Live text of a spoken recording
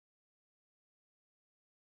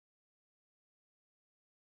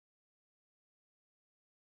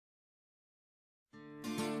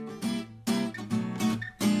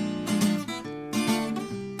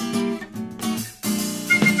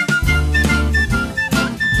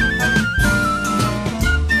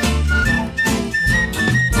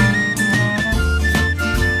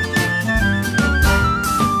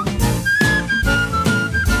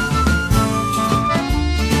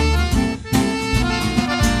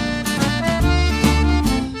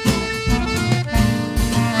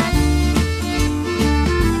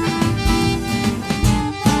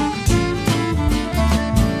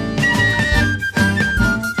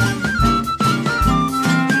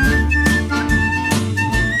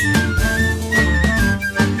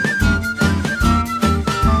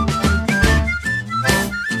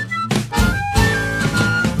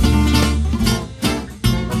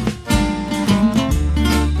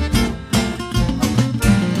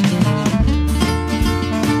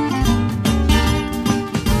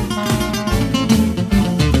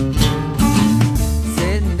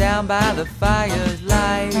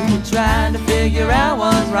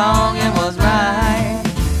wrong and what's right.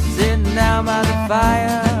 Sitting down by the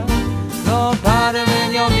fire, no part of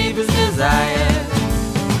in your deepest desire.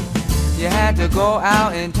 You had to go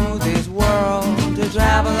out into this world to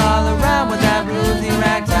travel all around with that bluesy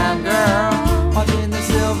ragtime girl, watching the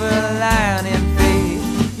silver lining fade.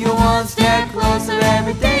 You one step closer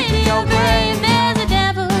every day to your grave. There's a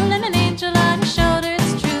devil and an angel on your shoulder,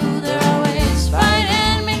 it's true. They're always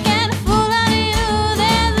fighting, making a fool out of you.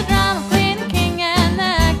 There's a drama queen, a king, and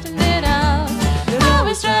they're acting it out. They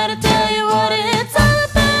always try to tell you what it's all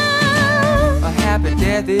about. A happy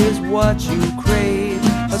death is what you crave.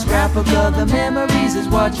 A scrapbook of the memories is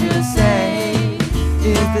what you say.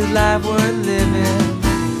 Is this life worth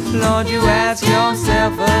living? Lord, you ask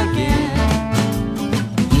yourself again.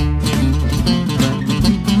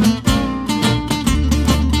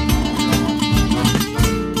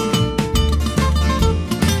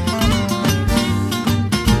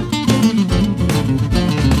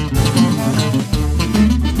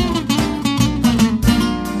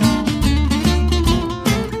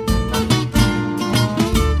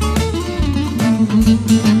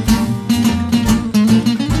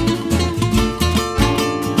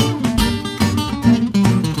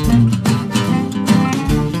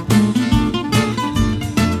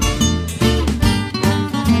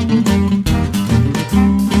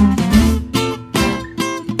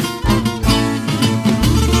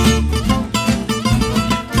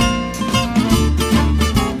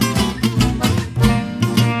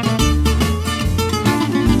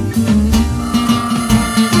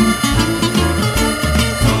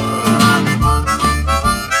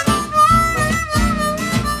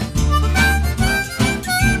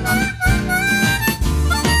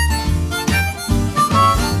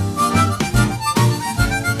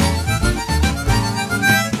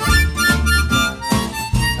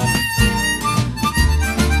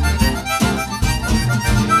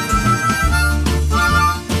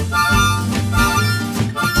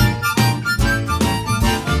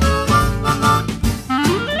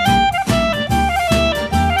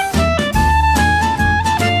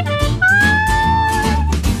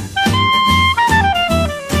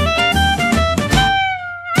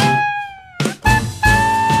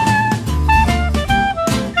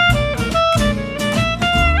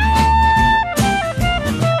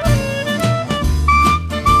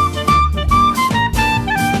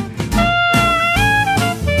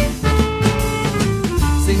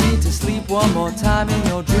 One more time in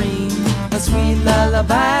your dream. A sweet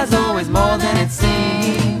lullaby is always more than it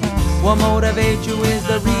seems. What motivates you is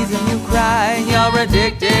the reason you cry. You're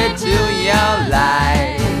addicted to your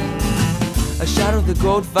life. A shadow of the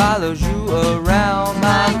goat follows you around,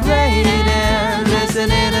 migrating,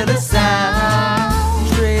 listening to the sound.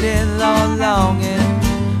 Straight in longing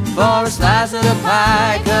for a slice of the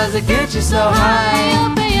pie, 'cause it gets you so high.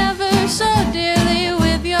 You'll pay ever so dearly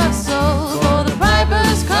with your soul, for the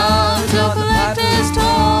piper's call to collect his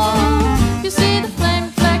toll. You see the flame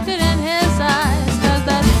reflected in his eyes, 'cause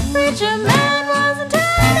that preacher man wasn't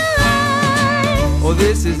telling a lie. Oh,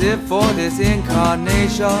 this is it for this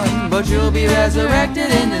incarnation, but you'll be resurrected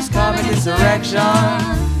in this comic insurrection.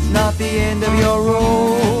 Not the end of your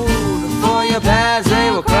road, for your paths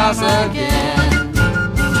they will cross again.